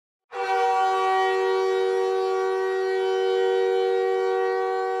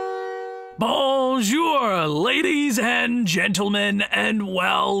Bonjour, ladies and gentlemen, and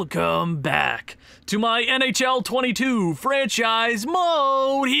welcome back to my NHL 22 franchise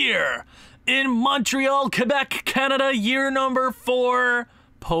mode here in Montreal, Quebec, Canada, year number 4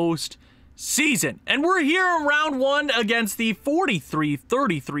 post-season. And we're here in round 1 against the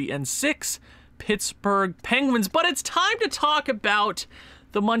 43-33-6 Pittsburgh Penguins. But it's time to talk about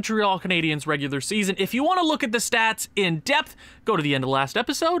the Montreal Canadiens regular season. If you want to look at the stats in depth, go to the end of the last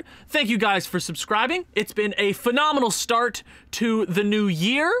episode. Thank you guys for subscribing. It's been a phenomenal start to the new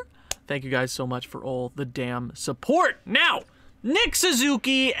year. Thank you guys so much for all the damn support. Now, Nick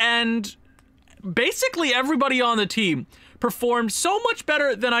Suzuki and basically everybody on the team performed so much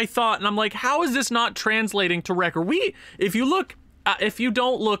better than I thought, and I'm like, how is this not translating to record? If you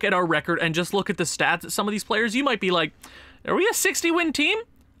don't look at our record and just look at the stats at some of these players, you might be like, are we a 60-win team?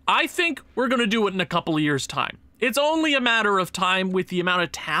 I think we're going to do it in a couple of years' time. It's only a matter of time with the amount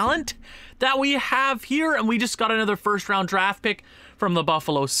of talent that we have here, and we just got another first-round draft pick from the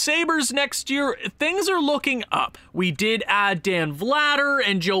Buffalo Sabres next year. Things are looking up. We did add Dan Vladar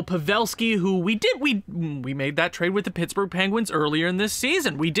and Joe Pavelski, who we made that trade with the Pittsburgh Penguins earlier in this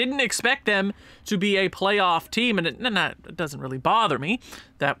season. We didn't expect them to be a playoff team, and it doesn't really bother me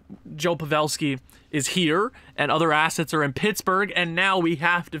that Joe Pavelski is here and other assets are in Pittsburgh, and now we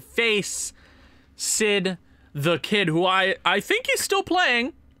have to face Sid the Kid, who I think he's still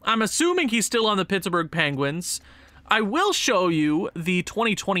playing. I'm assuming he's still on the Pittsburgh Penguins. I will show you the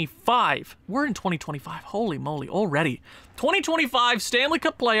 2025. We're in 2025. Holy moly, already. 2025 Stanley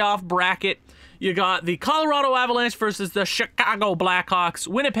Cup playoff bracket. You got the Colorado Avalanche versus the Chicago Blackhawks,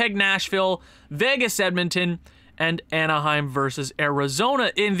 Winnipeg, Nashville, Vegas, Edmonton, and Anaheim versus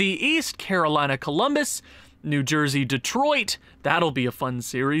Arizona. In the East, Carolina, Columbus, New Jersey, Detroit. That'll be a fun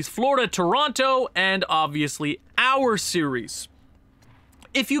series. Florida, Toronto, and obviously our series.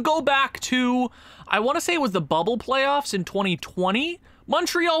 If you go back to, I want to say it was the bubble playoffs in 2020,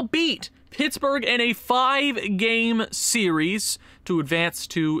 Montreal beat Pittsburgh in a 5-game series to advance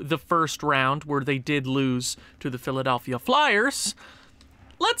to the first round, where they did lose to the Philadelphia Flyers.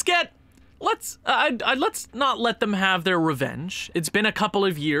 Let's not let them have their revenge. It's been a couple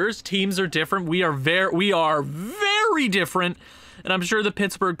of years. Teams are different. We are very different, and I'm sure the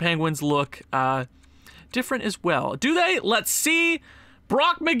Pittsburgh Penguins look different as well. Do they? Let's see.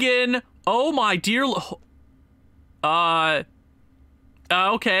 Brock McGinn. Oh my dear.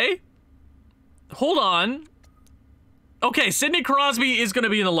 Okay. Hold on. Okay, Sidney Crosby is going to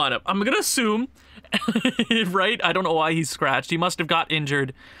be in the lineup. I'm going to assume, right? I don't know why he's scratched. He must have got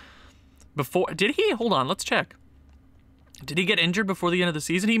injured before. Did he? Hold on, let's check. Did he get injured before the end of the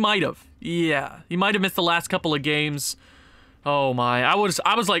season? He might have. Yeah, he might have missed the last couple of games. Oh my, I was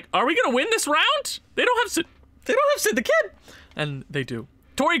like, are we gonna win this round? They don't have Sid the Kid, and they do.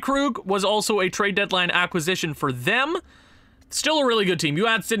 Torrey Krug was also a trade deadline acquisition for them. Still a really good team. You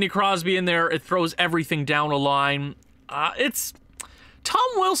add Sidney Crosby in there, it throws everything down a line. It's Tom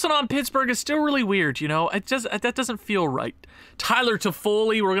Wilson on Pittsburgh is still really weird, you know. That doesn't feel right. Tyler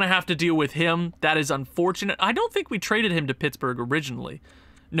Toffoli, we're gonna have to deal with him. That is unfortunate. I don't think we traded him to Pittsburgh originally.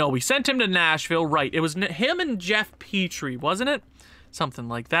 No, we sent him to Nashville. Right, it was him and Jeff Petrie, wasn't it? Something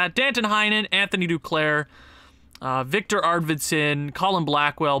like that. Danton Heinen, Anthony Duclair, Victor Arvidsson, Colin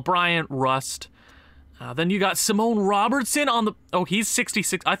Blackwell, Bryant Rust. Then you got Simone Robertson on the... Oh, he's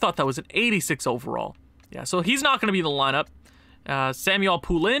 66. I thought that was an 86 overall. Yeah, so he's not going to be in the lineup. Samuel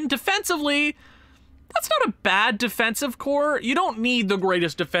Poulin. Defensively, that's not a bad defensive core. You don't need the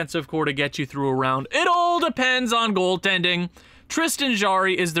greatest defensive core to get you through a round. It all depends on goaltending. Tristan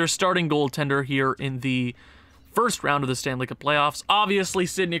Jarry is their starting goaltender here in the first round of the Stanley Cup playoffs. Obviously,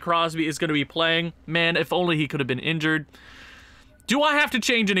 Sidney Crosby is going to be playing. Man, if only he could have been injured. Do I have to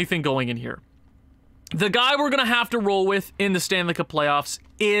change anything going in here? The guy we're going to have to roll with in the Stanley Cup playoffs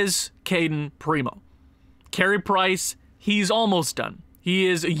is Caden Primo. Carey Price, he's almost done. He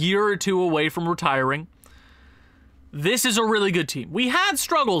is a year or two away from retiring. This is a really good team. We had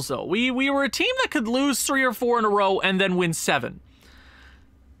struggles, though. We were a team that could lose 3 or 4 in a row and then win 7.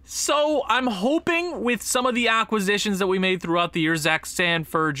 So I'm hoping with some of the acquisitions that we made throughout the year, Zach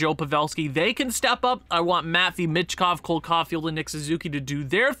Sanford, Joe Pavelski, they can step up. I want Matthew Michkov, Cole Caulfield, and Nick Suzuki to do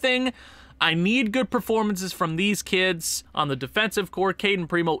their thing. I need good performances from these kids on the defensive core. Caden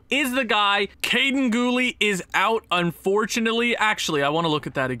Primo is the guy. Caden Gooley is out, unfortunately. Actually, I want to look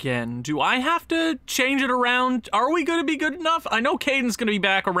at that again. Do I have to change it around? Are we going to be good enough? I know Caden's going to be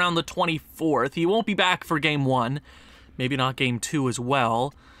back around the 24th. He won't be back for game 1. Maybe not game 2 as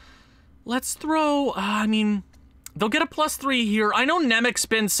well. Let's throw, I mean, they'll get a +3 here. I know Nemec's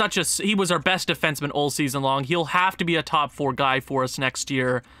been he was our best defenseman all season long. He'll have to be a top 4 guy for us next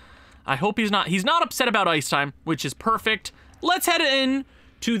year. I hope he's not upset about ice time, which is perfect. Let's head in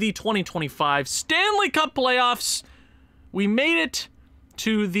to the 2025 Stanley Cup playoffs. We made it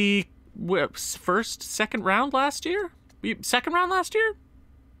to the second round last year? Second round last year?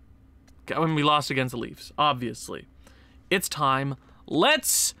 When we lost against the Leafs, obviously. It's time.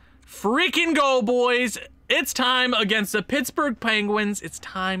 Let's freaking go, boys. It's time against the Pittsburgh Penguins. It's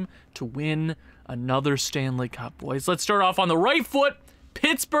time to win another Stanley Cup, boys. Let's start off on the right foot.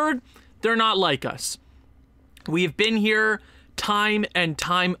 Pittsburgh, they're not like us. We have been here time and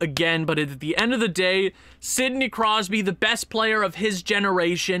time again, but at the end of the day, Sidney Crosby, the best player of his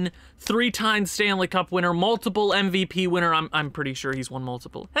generation, 3-time Stanley Cup winner, multiple MVP winner. I'm pretty sure he's won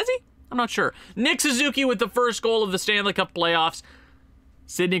multiple. Has he? I'm not sure. Nick Suzuki with the first goal of the Stanley Cup playoffs.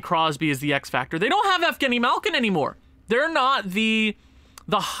 Sidney Crosby is the X factor. They don't have Evgeny Malkin anymore. They're not the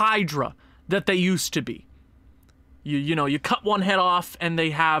Hydra that they used to be. You know, you cut one head off and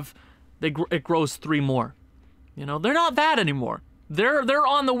it grows 3 more. You know, they're not that anymore. They're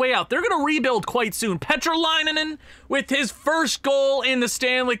on the way out. They're going to rebuild quite soon. Petrolainen with his first goal in the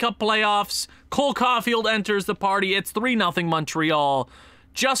Stanley Cup playoffs. Cole Caulfield enters the party. It's 3-0 Montreal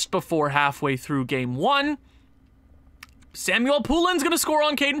just before halfway through game 1. Samuel Poulin's going to score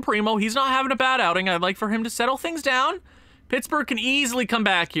on Caden Primo. He's not having a bad outing. I'd like for him to settle things down. Pittsburgh can easily come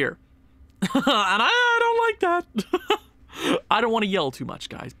back here. And I don't like that. I don't want to yell too much,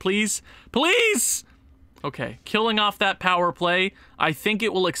 guys. Please. Please! Okay, killing off that power play. I think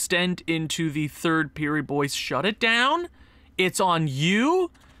it will extend into the third period, boys. Shut it down. It's on you.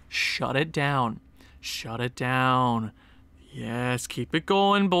 Shut it down. Shut it down. Yes, keep it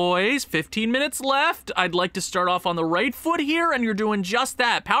going, boys. 15 minutes left. I'd like to start off on the right foot here, and you're doing just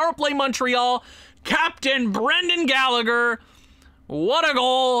that. Power play Montreal. Captain Brendan Gallagher. What a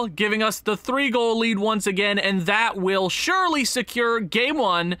goal, giving us the 3-goal lead once again, and that will surely secure game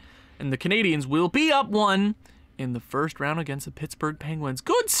 1. And the Canadiens will be up 1 in the first round against the Pittsburgh Penguins.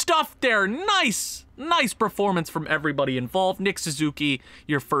 Good stuff there. Nice performance from everybody involved. Nick Suzuki,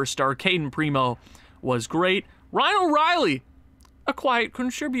 your first star. Caden Primo was great. Ryan O'Reilly, a quiet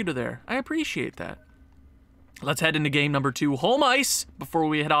contributor there. I appreciate that. Let's head into game number 2, home ice, before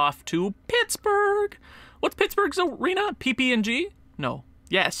we head off to Pittsburgh. What's Pittsburgh's arena? PP&G? No.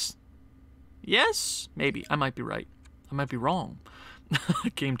 Yes. Yes? Maybe. I might be right. I might be wrong.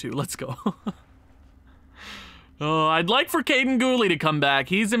 Game 2, let's go. Oh, I'd like for Caden Gooley to come back.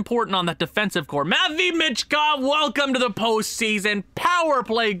 He's important on that defensive core. Matvey Michkov, welcome to the postseason. Power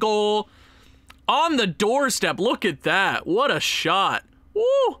play goal on the doorstep. Look at that. What a shot.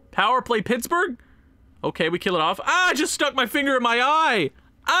 Woo! Power play Pittsburgh. Okay, we kill it off. Ah, I just stuck my finger in my eye.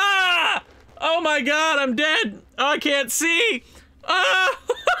 Ah! Oh my god, I'm dead. I can't see. Ah!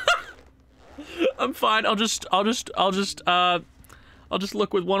 I'm fine. I'll just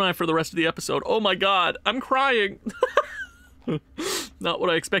look with one eye for the rest of the episode. Oh my god, I'm crying. Not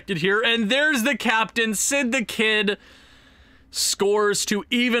what I expected here. And there's the captain, Sid the Kid, scores to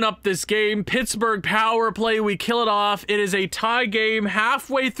even up this game. Pittsburgh power play, we kill it off. It is a tie game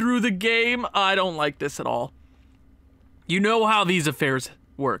halfway through the game. I don't like this at all. You know how these affairs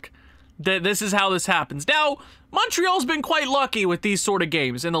work. This is how this happens. Now, Montreal's been quite lucky with these sort of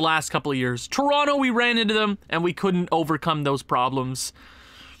games in the last couple of years. Toronto, we ran into them, and we couldn't overcome those problems.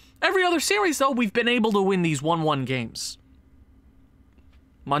 Every other series, though, we've been able to win these 1-1 games.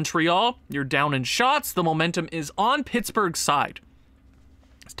 Montreal, you're down in shots. The momentum is on Pittsburgh's side.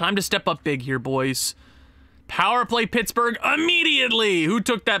 It's time to step up big here, boys. Power play Pittsburgh immediately. Who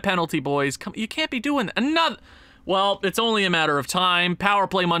took that penalty, boys? Come, you can't be doing that. Another... Well, it's only a matter of time. Power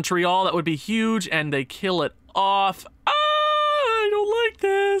play Montreal, that would be huge, and they kill it off. Ah, I don't like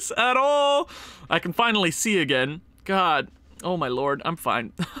this at all. I can finally see again. God, oh my lord, I'm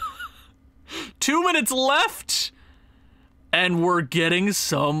fine. 2 minutes left, and we're getting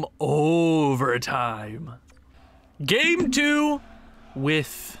some overtime. Game 2,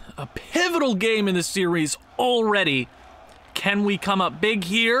 with a pivotal game in the series already. Can we come up big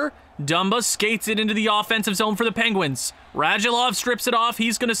here? Dumba skates it into the offensive zone for the Penguins. Radulov strips it off.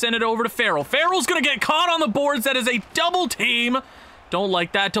 He's going to send it over to Farrell. Farrell's going to get caught on the boards. That is a double team. Don't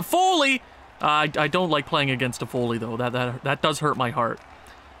like that. Toffoli. I don't like playing against Toffoli, though. That does hurt my heart.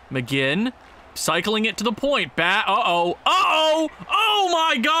 McGinn cycling it to the point. Uh-oh. Uh-oh. Oh,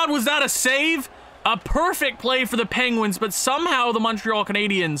 my God. Was that a save? A perfect play for the Penguins, but somehow the Montreal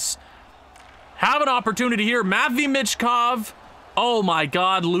Canadiens have an opportunity here. Matvey Michkov. Oh my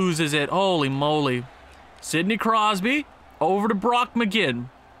god, loses it. Holy moly. Sidney Crosby over to Brock McGinn.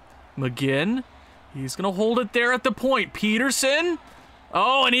 McGinn, he's going to hold it there at the point. Peterson,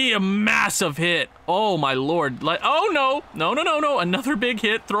 Oh, and a massive hit. Oh, my lord. Oh, no. No. Another big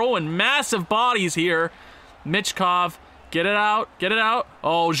hit. Throwing massive bodies here. Michkov, get it out. Get it out.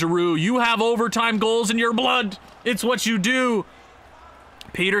 Oh, Giroux, you have overtime goals in your blood. It's what you do.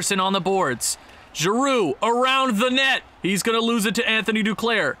 Peterson on the boards. Giroux around the net. He's going to lose it to Anthony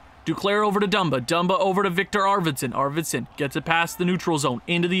Duclair. Duclair over to Dumba. Dumba over to Victor Arvidsson. Arvidsson gets it past the neutral zone.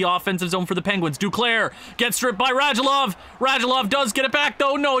 Into the offensive zone for the Penguins. Duclair gets stripped by Radulov. Radulov does get it back,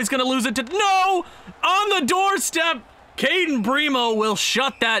 though. No, he's going to lose it to... No! On the doorstep! Caden Bremo will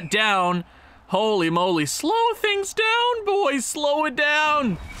shut that down. Holy moly. Slow things down, boys. Slow it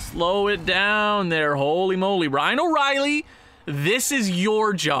down. Slow it down there. Holy moly. Ryan O'Reilly, this is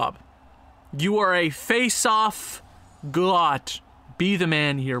your job. You are a face-off god. Be the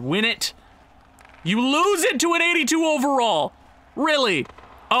man here. Win it. You lose it to an 82 overall. Really?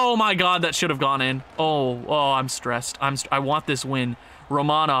 Oh my god, that should have gone in. Oh, I'm stressed. I want this win.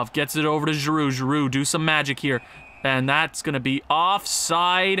 Romanov gets it over to Giroux. Giroux, do some magic here. And that's going to be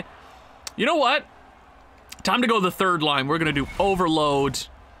offside. You know what? Time to go to the third line. We're going to do overload.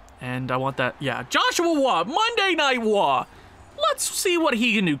 And I want that. Yeah, Joshua Waugh. Monday Night Waugh. Let's see what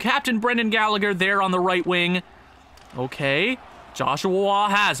he can do. Captain Brendan Gallagher there on the right wing. Okay. Joshua Waugh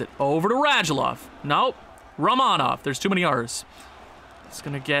has it. Over to Radulov. Nope. Romanov. There's too many R's. It's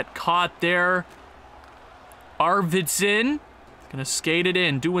going to get caught there. Arvidsson. Going to skate it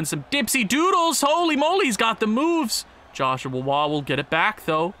in. Doing some dipsy doodles. Holy moly, he's got the moves. Joshua Waugh will get it back,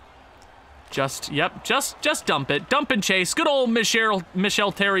 though. Just dump it. Dump and chase. Good old Michel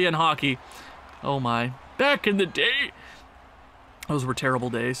Therrien hockey. Oh, my. Back in the day. Those were terrible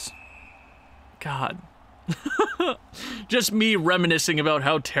days. God. Just me reminiscing about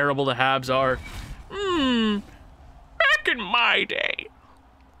how terrible the Habs are. Back in my day.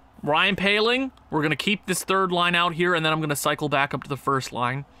 Ryan Poehling, we're going to keep this third line out here, and then I'm going to cycle back up to the first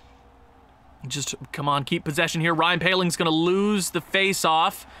line. Just, come on, keep possession here. Ryan Poehling's going to lose the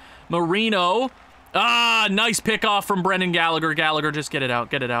face-off. Marino. Nice pick-off from Brendan Gallagher. Gallagher, just get it out,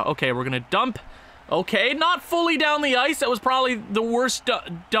 get it out. Okay, we're going to dump. Okay, not fully down the ice. That was probably the worst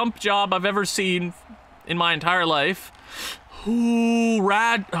dump job I've ever seen in my entire life. Ooh,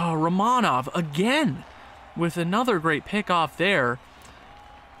 Romanov again with another great pick-off there.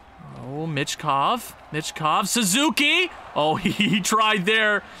 Oh, Michkov, Suzuki. Oh, he tried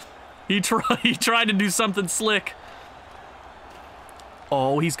there. He tried to do something slick.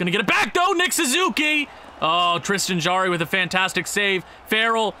 Oh, he's gonna get it back though, Nick Suzuki. Oh, Tristan Jarry with a fantastic save.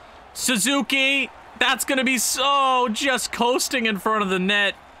 Farrell, Suzuki. That's gonna be so just coasting in front of the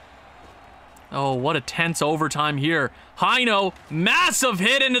net. Oh, what a tense overtime here. Heino, massive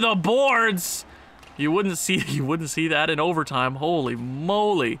hit into the boards. You wouldn't see that in overtime. Holy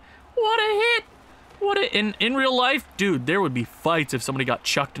moly. What a hit. In real life, dude, there would be fights if somebody got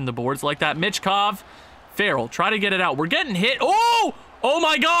chucked in the boards like that. Michkov, Farrell, try to get it out. We're getting hit. Oh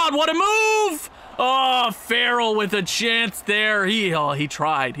my god, what a move. Oh, Farrell with a chance there. He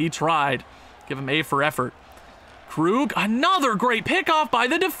tried. Give him A for effort. Krug, another great pickoff by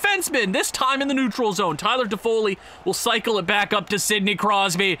the defenseman, this time in the neutral zone. Tyler Toffoli will cycle it back up to Sidney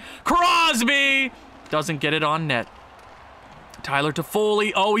Crosby. Crosby doesn't get it on net. Tyler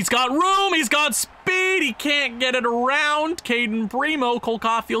Toffoli, oh, he's got room, he's got speed, he can't get it around. Caden Bremo, Cole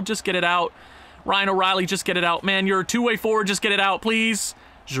Caulfield, just get it out. Ryan O'Reilly, just get it out. Man, you're a two-way forward, just get it out, please.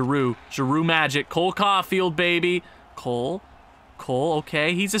 Giroux magic. Cole Caulfield, baby. Cole,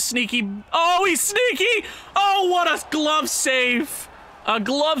 okay, he's a sneaky... Oh, he's sneaky! Oh, what a glove save! A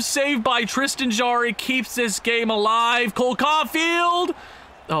glove save by Tristan Jarry keeps this game alive. Cole Caulfield!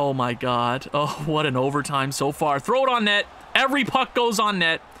 Oh, my God. Oh, what an overtime so far. Throw it on net. Every puck goes on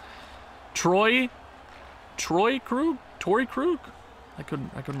net. Tory Krug? I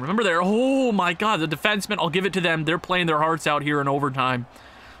couldn't remember there. Oh, my God. The defensemen, I'll give it to them. They're playing their hearts out here in overtime.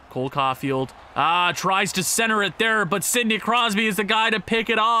 Cole Caulfield tries to center it there, but Sidney Crosby is the guy to pick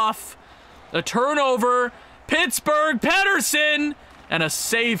it off. A turnover. Pittsburgh, Pettersson, and a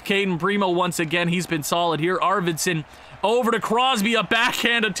save. Caden Bremo once again. He's been solid here. Arvidsson over to Crosby, a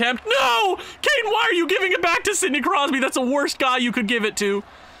backhand attempt. No! Caden, why are you giving it back to Sidney Crosby? That's the worst guy you could give it to.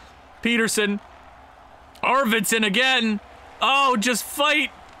 Peterson. Arvidsson again. Oh, just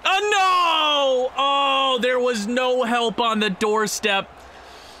fight. Oh, no! Oh, there was no help on the doorstep.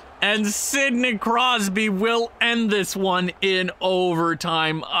 And Sidney Crosby will end this one in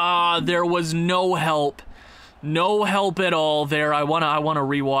overtime. There was no help. No help at all there. I wanna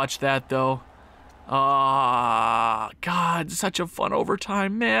rewatch that though. God, such a fun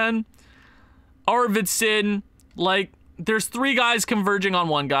overtime, man. Arvidsson, like, there's three guys converging on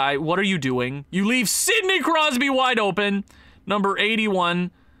one guy. What are you doing? You leave Sidney Crosby wide open. number 81.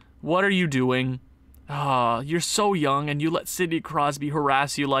 What are you doing? Ah, you're so young, and you let Sidney Crosby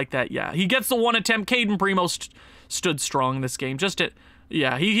harass you like that. Yeah, he gets the one attempt. Caden Primo stood strong in this game.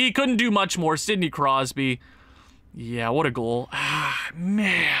 Yeah, he couldn't do much more. Sidney Crosby. Yeah, what a goal. Ah,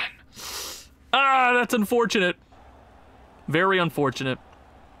 man. Ah, that's unfortunate. Very unfortunate.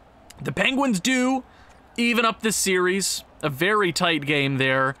 The Penguins do even up this series. A very tight game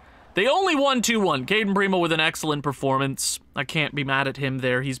there. They only won 2-1. Caden Primo with an excellent performance. I can't be mad at him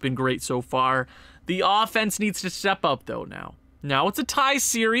there. He's been great so far. The offense needs to step up, though, now. Now it's a tie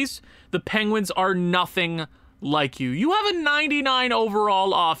series. The Penguins are nothing like you. You have a 99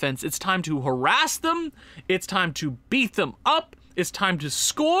 overall offense. It's time to harass them. It's time to beat them up. It's time to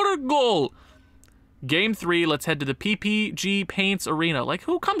score a goal. Game 3, let's head to the PPG Paints Arena. Like,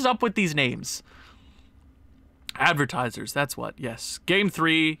 who comes up with these names? Advertisers, that's what, yes. Game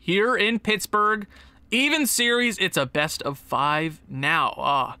 3, here in Pittsburgh. Even series, it's a best of 5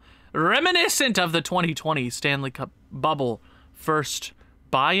 now. Reminiscent of the 2020 Stanley Cup bubble. First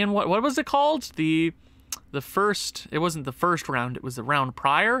buy-in, what was it called? The first, it wasn't the first round, it was the round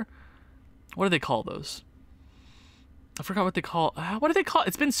prior. What do they call those? I forgot what they call, what do they call?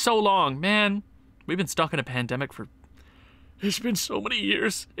 It's been so long, man. We've been stuck in a pandemic for, it's been so many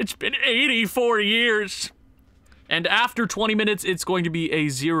years. It's been 84 years. And after 20 minutes, it's going to be a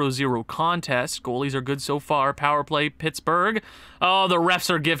 0-0 contest. Goalies are good so far. Power play, Pittsburgh. Oh, the refs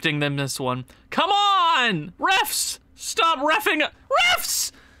are gifting them this one. Come on! Refs! Stop reffing!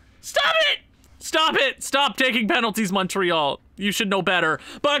 Refs! Stop it! Stop it! Stop taking penalties, Montreal. You should know better.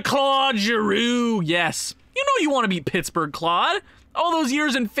 But Claude Giroux, yes. You know you want to beat Pittsburgh, Claude. All those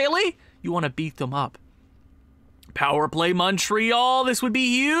years in Philly, you want to beat them up. Power play, Montreal. This would be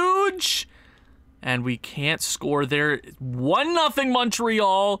huge. And we can't score there. 1-0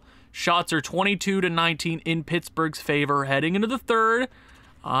 Montreal. Shots are 22-19 in Pittsburgh's favor. Heading into the third.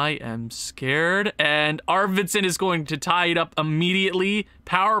 I am scared. And Arvidsson is going to tie it up immediately.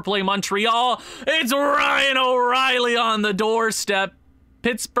 Power play Montreal. It's Ryan O'Reilly on the doorstep.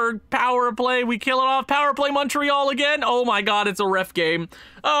 Pittsburgh power play. We kill it off. Power play Montreal again. Oh my God, it's a ref game.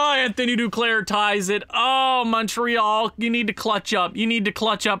 Oh, Anthony Duclair ties it. Oh, Montreal, you need to clutch up. You need to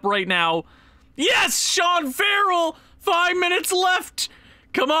clutch up right now. Yes, Sean Farrell! 5 minutes left!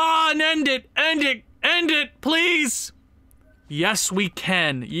 Come on, end it, end it, end it, please! Yes, we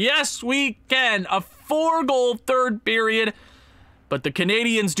can. Yes, we can. A 4-goal third period. But the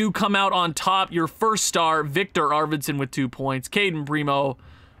Canadiens do come out on top. Your first star, Victor Arvidsson with 2 points. Caden Primo.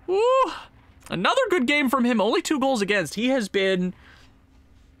 Woo! Another good game from him. Only 2 goals against. He has been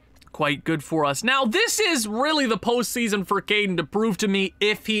quite good for us. Now, this is really the postseason for Caden to prove to me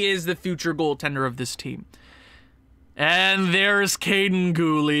if he is the future goaltender of this team. And there's Caden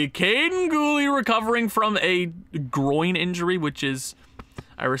Gooley. Caden Gooley recovering from a groin injury, which is,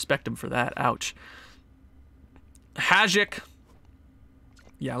 I respect him for that. Ouch. Hajek.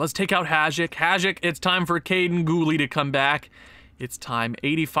 Yeah, let's take out Hajek. Hajek, it's time for Caden Gooley to come back. It's time.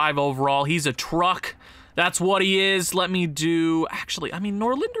 85 overall. He's a truck. That's what he is. Let me do... Actually, I mean,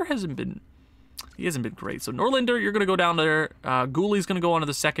 Norlinder hasn't been... He hasn't been great. So, Norlinder, you're going to go down there. Gooley's going to go onto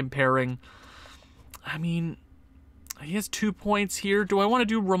the second pairing. I mean, he has 2 points here. Do I want to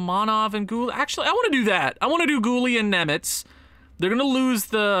do Romanov and Gooley? Actually, I want to do that. I want to do Gooley and Nemitz. They're going to lose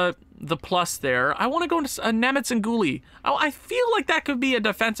the plus there. I want to go into Nemitz and Gooley. I feel like that could be a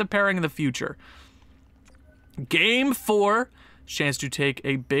defensive pairing in the future. Game 4. Chance to take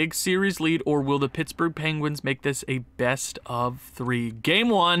a big series lead, or will the Pittsburgh Penguins make this a best of 3? Game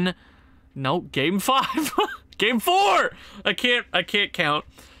 1. No, game 5. Game 4. I can't count.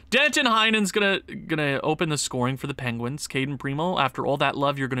 Denton Heinen's gonna open the scoring for the Penguins. Caden Primo, after all that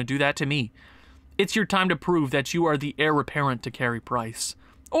love, you're gonna do that to me. It's your time to prove that you are the heir apparent to Carey Price.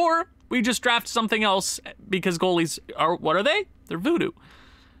 Or we just draft something else because goalies are, what are they? They're voodoo.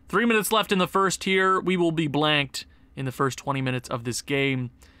 3 minutes left in the first here. We will be blanked in the first 20 minutes of this game.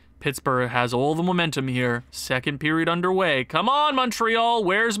 Pittsburgh has all the momentum here. Second period underway. Come on, Montreal.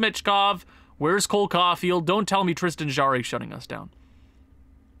 Where's Michkov? Where's Cole Caulfield? Don't tell me Tristan Jarry shutting us down.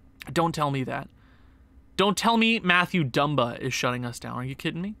 Don't tell me that. Don't tell me Matthew Dumba is shutting us down. Are you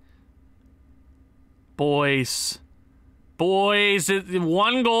kidding me? Boys. Boys,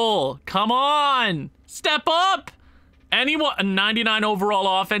 1 goal. Come on. Step up. Anyone, a 99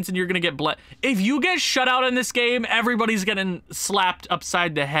 overall offense, and you're going to get bled. If you get shut out in this game, everybody's getting slapped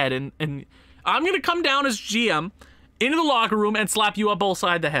upside the head. And I'm going to come down as GM into the locker room and slap you up both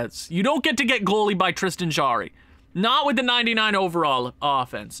sides the heads. You don't get to get goalie by Tristan Jarry. Not with the 99 overall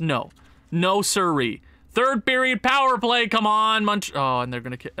offense. No. No siree. Third period power play. Come on. Oh, and they're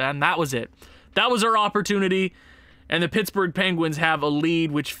going to... And that was it. That was our opportunity. And the Pittsburgh Penguins have a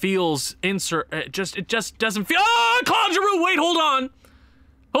lead, which feels it just doesn't feel. Oh, Claude Giroux! Wait, hold on.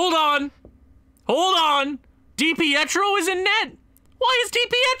 Hold on. Hold on. DiPietro is in net. Why is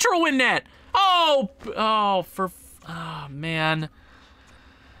DiPietro in net? Oh, man.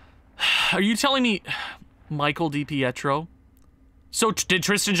 Are you telling me Michael DiPietro? So did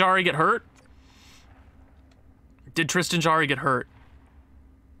Tristan Jarry get hurt? Did Tristan Jarry get hurt?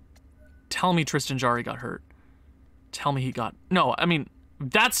 Tell me Tristan Jarry got hurt. Tell me he got... No, I mean,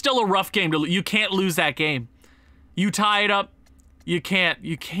 that's still a rough game. You can't lose that game. You tie it up. You can't.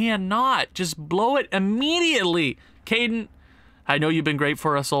 You cannot. Just blow it immediately. Caden, I know you've been great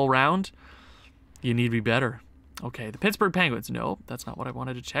for us all round. You need to be better. Okay, the Pittsburgh Penguins. No, that's not what I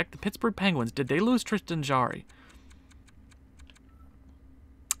wanted to check. The Pittsburgh Penguins. Did they lose Tristan Jarry?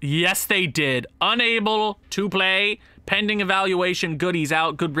 Yes, they did. Unable to play. Pending evaluation. Good, he's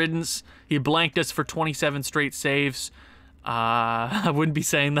out. Good riddance. He blanked us for 27 straight saves. I wouldn't be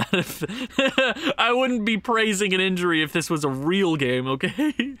saying that if... I wouldn't be praising an injury if this was a real game,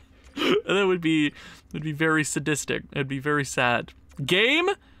 okay? That would be very sadistic. It'd be very sad. Game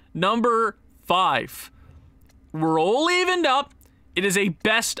number 5. We're all evened up. It is a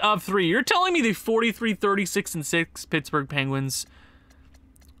best of 3. You're telling me the 43, 36, and 6 Pittsburgh Penguins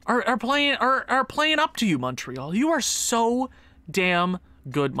are playing up to you, Montreal. You are so damn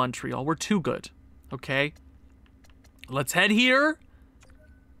good, Montreal. We're too good. Okay? Let's head here.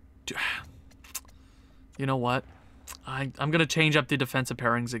 You know what? I'm gonna change up the defensive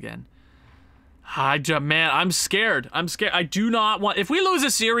pairings again. Man, I'm scared. I'm scared. I do not want... If we lose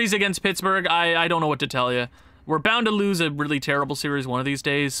a series against Pittsburgh, I don't know what to tell you. We're bound to lose a really terrible series one of these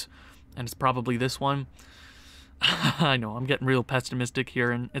days. And it's probably this one. I know, I'm getting real pessimistic here,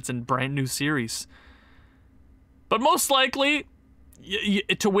 and it's a brand new series. But most likely,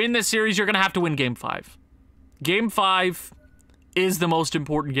 to win this series, you're going to have to win Game 5. Game 5 is the most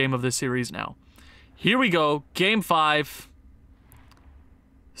important game of this series now. Here we go, Game 5.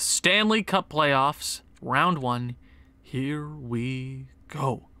 Stanley Cup playoffs, round 1. Here we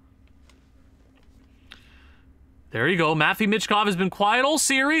go. There you go. Matthew Michkov has been quiet all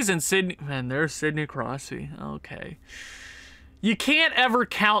series, and Sidney... Man, there's Sidney Crosby. Okay. You can't ever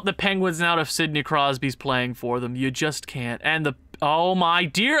count the Penguins out if Sidney Crosby's playing for them. You just can't. And the... Oh, my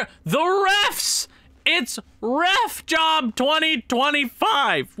dear. The refs! It's Ref Job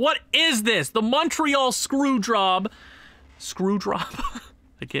 2025. What is this? The Montreal Screwjob. Screwjob?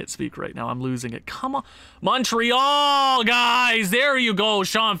 I can't speak right now. I'm losing it. Come on. Montreal, guys. There you go.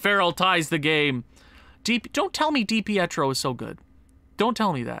 Sean Farrell ties the game. Don't tell me DiPietro is so good. Don't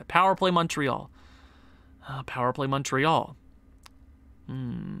tell me that. Power play Montreal. Power play Montreal.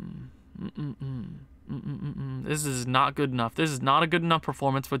 This is not good enough. This is not a good enough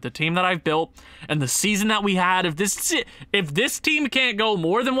performance with the team that I've built and the season that we had. If this team can't go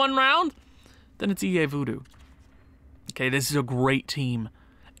more than one round, then it's EA Voodoo. Okay, this is a great team.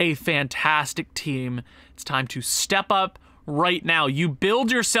 A fantastic team. It's time to step up right now. You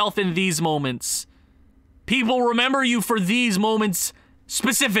build yourself in these moments. People remember you for these moments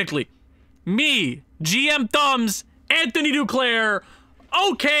specifically. Me, GM Thumbs, Anthony Duclair.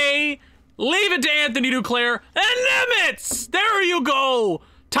 Okay, leave it to Anthony Duclair. And Nemitz! There you go!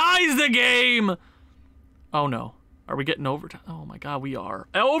 Ties the game. Oh no. Are we getting overtime? Oh my god, we are.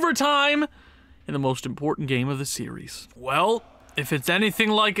 Overtime in the most important game of the series. Well, if it's anything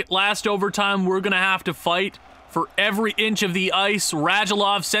like last overtime, we're gonna have to fight for every inch of the ice.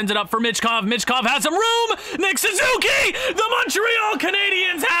 Radulov sends it up for Michkov. Michkov has some room. Nick Suzuki! The Montreal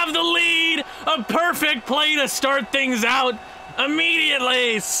Canadiens have the lead. A perfect play to start things out.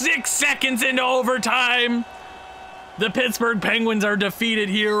 Immediately, 6 seconds into overtime, the Pittsburgh Penguins are defeated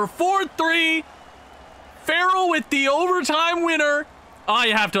here. 4-3. Farrell with the overtime winner. I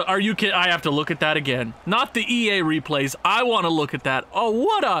have to, are you kidding? I have to look at that again. Not the EA replays. I want to look at that. Oh,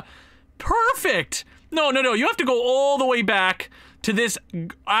 what a perfect. No. You have to go all the way back to this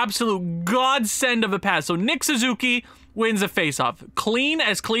absolute godsend of a pass. So Nick Suzuki wins a faceoff. Clean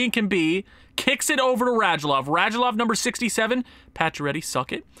as clean can be. Kicks it over to Radulov. Radulov, number 67. Pacioretty,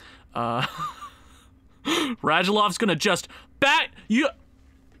 suck it. Radulov's gonna just bat you.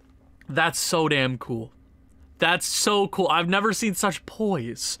 That's so damn cool. That's so cool. I've never seen such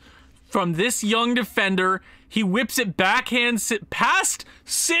poise from this young defender. He whips it backhand past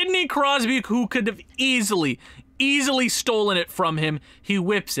Sidney Crosby, who could have easily stolen it from him. He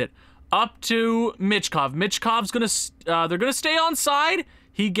whips it up to Michkov. Michkov's gonna, they're gonna stay on side.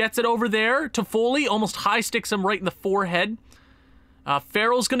 He gets it over there to Foley, almost high sticks him right in the forehead.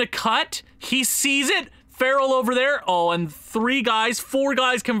 Farrell's gonna cut. He sees it. Farrell over there. Oh, and 4 guys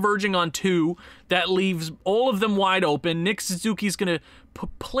converging on 2. that leaves all of them wide open. Nick Suzuki's going to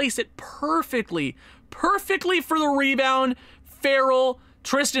place it perfectly for the rebound. Farrell,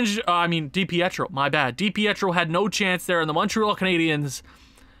 DiPietro, my bad. DiPietro had no chance there, and the Montreal Canadiens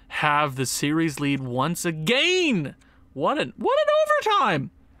have the series lead once again. What an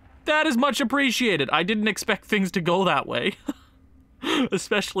overtime. That is much appreciated. I didn't expect things to go that way,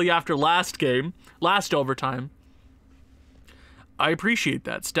 especially after last overtime. I appreciate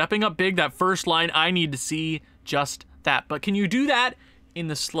that. Stepping up big, that first line, I need to see just that. But can you do that in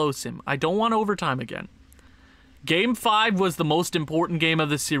the slow sim? I don't want overtime again. Game 5 was the most important game of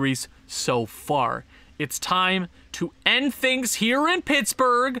the series so far. It's time to end things here in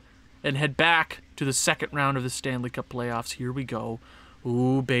Pittsburgh and head back to the second round of the Stanley Cup playoffs. Here we go.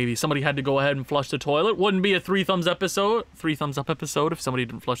 Ooh, baby. Somebody had to go ahead and flush the toilet. Wouldn't be a three thumbs up episode if somebody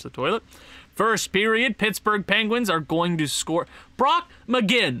didn't flush the toilet. First period, Pittsburgh Penguins are going to score. Brock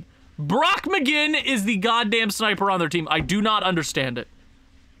McGinn is the goddamn sniper on their team. I do not understand it.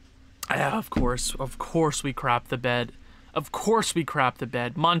 Yeah, of course we crap the bed.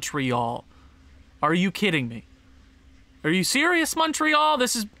 Montreal. Are you kidding me? Are you serious, Montreal?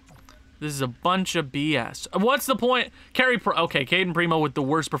 This is a bunch of BS. What's the point? Caden Primo with the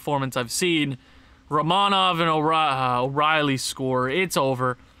worst performance I've seen. Romanov and O'Reilly score. It's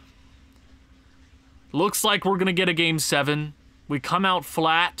over. Looks like we're going to get a Game 7. We come out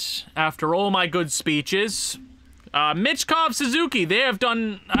flat after all my good speeches. Michkov, Suzuki,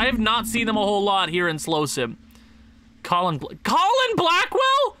 I have not seen them a whole lot here in Slow Sim. Colin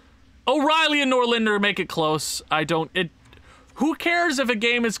Blackwell? O'Reilly and Norlinder make it close. Who cares if a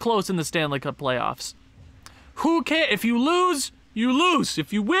game is close in the Stanley Cup playoffs? Who cares? If you lose, you lose.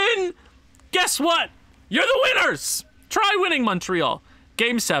 If you win, guess what? You're the winners! Try winning, Montreal.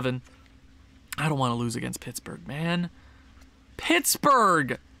 Game 7. I don't want to lose against Pittsburgh, man.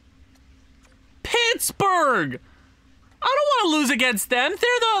 Pittsburgh! I don't want to lose against them.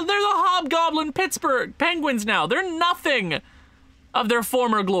 They're the hobgoblin Pittsburgh Penguins now. They're nothing of their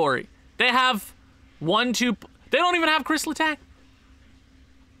former glory. They have they don't even have Chris Letang.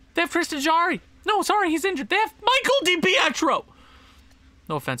 They have Tristan Jarry. No, sorry, he's injured. They have Michael DiPietro.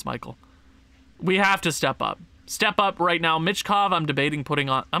 No offense, Michael. We have to step up. Step up right now. Michkov, I'm debating putting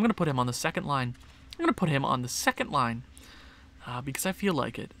on. I'm going to put him on the second line. Because I feel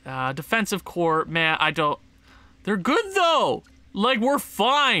like it. Defensive core, man, they're good though. Like, we're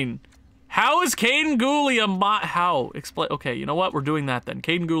fine. How is Caden Gooley how? Explain. Okay, you know what? We're doing that then.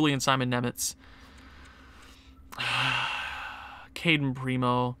 Caden Gooley and Simon Nemitz. Caden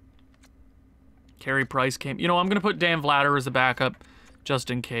Primo. Carey Price came. You know, I'm going to put Dan Vladder as a backup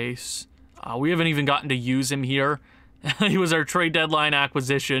just in case. We haven't even gotten to use him here. He was our trade deadline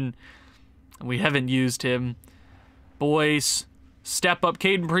acquisition, and we haven't used him. Boys, step up.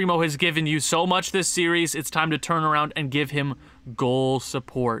 Caden Primo has given you so much this series. It's time to turn around and give him goal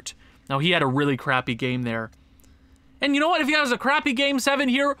support. Now, he had a really crappy game there. And you know what? If he has a crappy Game 7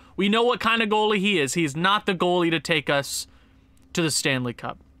 here, we know what kind of goalie he is. He's not the goalie to take us to the Stanley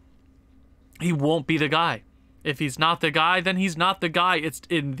Cup. He won't be the guy. If he's not the guy, then he's not the guy. It's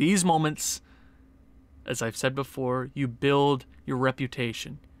in these moments, as I've said before, you build your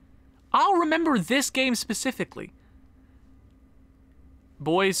reputation. I'll remember this game specifically.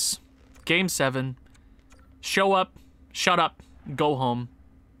 Boys, Game 7. Show up, shut up, go home.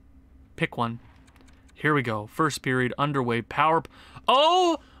 Pick one. Here we go. First period underway.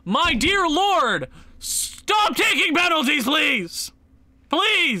 Oh, my dear Lord! Stop taking penalties, please!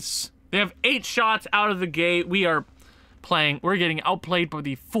 Please! They have 8 shots out of the gate. We're getting outplayed by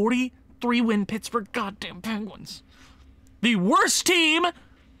the 43-win Pittsburgh goddamn Penguins. The worst team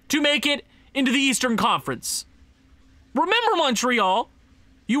to make it into the Eastern Conference. Remember, Montreal,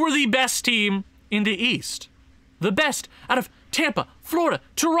 you were the best team in the East. The best out of Tampa, Florida,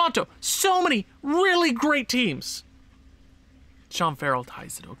 Toronto. So many really great teams. Sean Farrell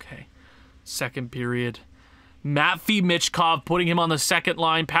ties it, okay. Second period. Matvey Michkov putting him on the second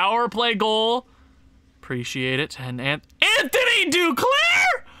line. Power play goal. Appreciate it. And Anthony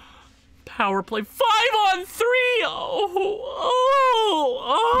Duclair! Power play 5-on-3.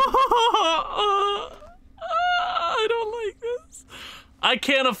 I don't like this. I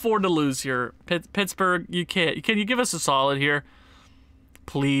can't afford to lose here. Pittsburgh, you can't. Can you give us a solid here?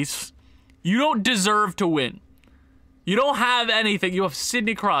 Please. You don't deserve to win. You don't have anything. You have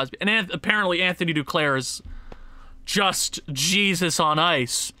Sidney Crosby. And apparently Anthony Duclair is just Jesus on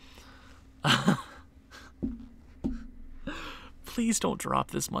ice. Please don't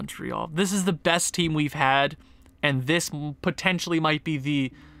drop this, Montreal. This is the best team we've had, and this potentially might be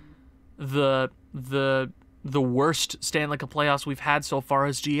the worst Stanley Cup playoffs we've had so far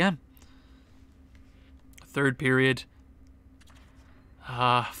as GM. Third period.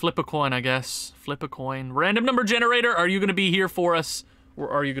 Flip a coin, I guess. Flip a coin. Random number generator, are you going to be here for us? Or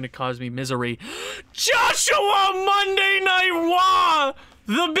are you going to cause me misery? Joshua Monday Night Raw!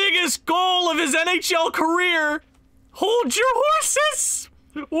 The biggest goal of his NHL career! Hold your horses!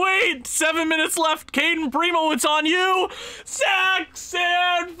 Wait, 7 minutes left. Caden Primo, it's on you! Zach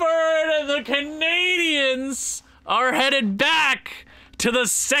Sanford and the Canadiens are headed back to the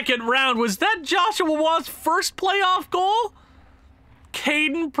second round. Was that Joshua Waugh's first playoff goal?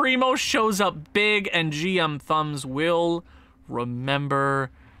 Caden Primo shows up big, and GM Thumbs will remember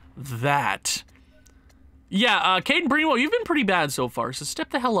that. Yeah, Caden Primo, you've been pretty bad so far, so step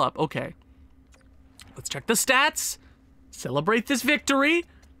the hell up. Okay. Let's check the stats. Celebrate this victory.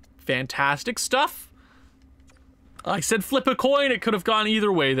 Fantastic stuff. I said flip a coin. It could have gone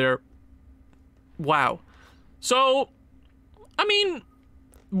either way there. Wow. So, I mean,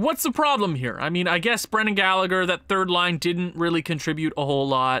 what's the problem here? I mean, I guess Brendan Gallagher, that third line, didn't really contribute a whole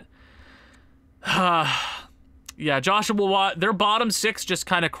lot. Yeah, Joshua Watt, their bottom six just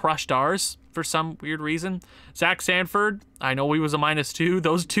kind of crushed ours for some weird reason. Zach Sanford, I know he was a -2.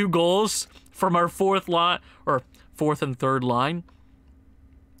 Those 2 goals from our fourth and third line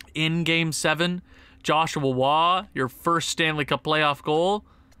in Game 7. Joshua Waugh, your first Stanley Cup playoff goal.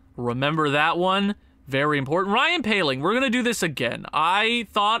 Remember that one. Very important. Ryan Paling, we're going to do this again. I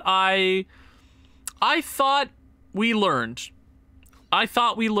thought we learned. I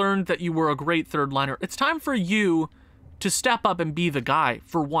thought we learned that you were a great third liner. It's time for you to step up and be the guy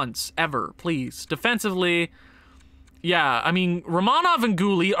for once, ever, please. Defensively, yeah, I mean, Romanov and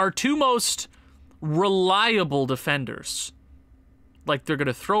Guli are 2 most reliable defenders. Like, they're going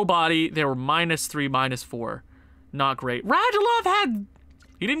to throw body. They were -3, -4. Not great. Radulov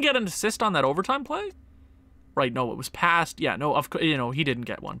he didn't get an assist on that overtime play? Right, no, it was passed. Yeah, no, he didn't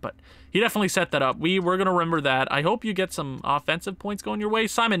get one, but he definitely set that up. We're going to remember that. I hope you get some offensive points going your way.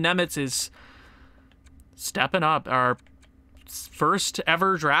 Simon Nemitz is stepping up. Our first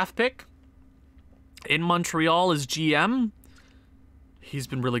ever draft pick in Montreal as GM. He's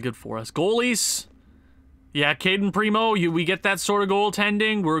been really good for us. Goalies. Yeah, Caden Primo, we get that sort of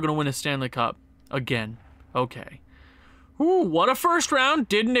goaltending, we're going to win a Stanley Cup. Again. Okay. Ooh, what a first round.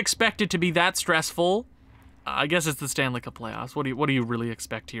 Didn't expect it to be that stressful. I guess it's the Stanley Cup playoffs. What do you really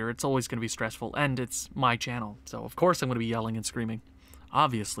expect here? It's always going to be stressful, and it's my channel. So, of course, I'm going to be yelling and screaming.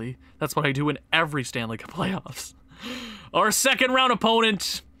 Obviously. That's what I do in every Stanley Cup playoffs. Our second round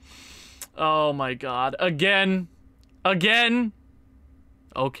opponent. Oh, my God. Again.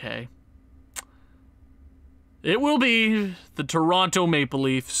 Okay. It will be the Toronto Maple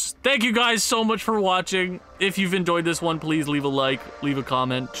Leafs. Thank you guys so much for watching. If you've enjoyed this one, please leave a like, leave a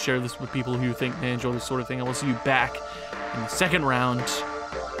comment, share this with people who you think may enjoy this sort of thing. I will see you back in the second round.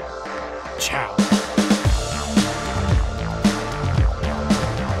 Ciao.